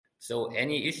So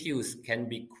any issues can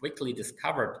be quickly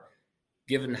discovered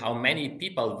given how many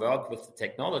people work with the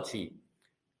technology,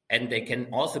 and they can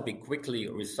also be quickly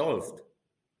resolved.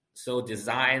 So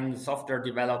design, software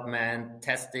development,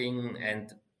 testing,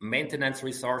 and maintenance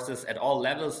resources at all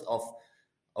levels of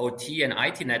OT and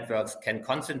IT networks can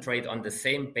concentrate on the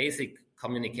same basic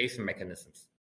communication mechanisms.